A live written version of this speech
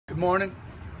morning.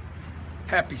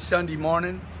 Happy Sunday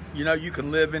morning. You know, you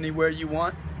can live anywhere you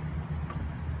want,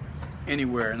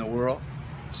 anywhere in the world.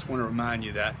 Just want to remind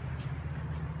you that.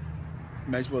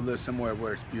 You may as well live somewhere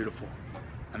where it's beautiful.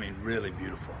 I mean, really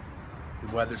beautiful.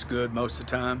 The weather's good most of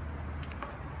the time.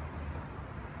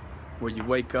 Where you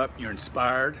wake up, you're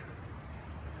inspired.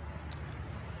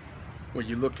 Where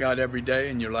you look out every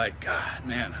day and you're like, God,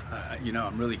 man, you know,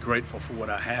 I'm really grateful for what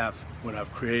I have, what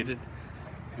I've created,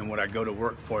 and what I go to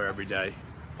work for every day.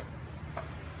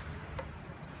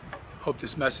 Hope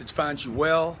this message finds you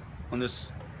well on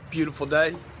this beautiful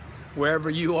day, wherever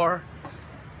you are,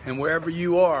 and wherever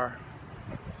you are.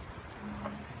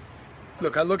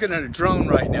 Look, I'm looking at a drone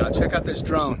right now. Check out this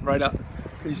drone right up.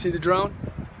 Can you see the drone?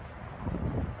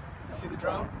 You see the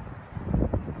drone?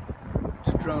 It's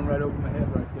a drone right over my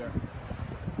head right there.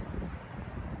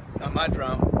 It's not my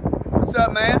drone. What's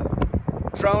up, man?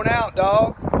 Drone out,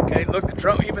 dog. Okay, look, the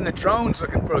drone, even the drone's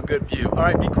looking for a good view. All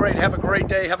right, be great. Have a great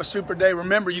day. Have a super day.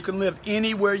 Remember, you can live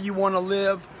anywhere you want to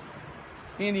live,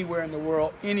 anywhere in the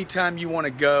world, anytime you want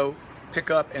to go. Pick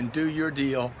up and do your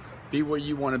deal. Be where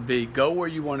you want to be. Go where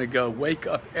you want to go. Wake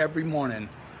up every morning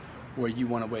where you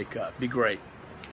want to wake up. Be great.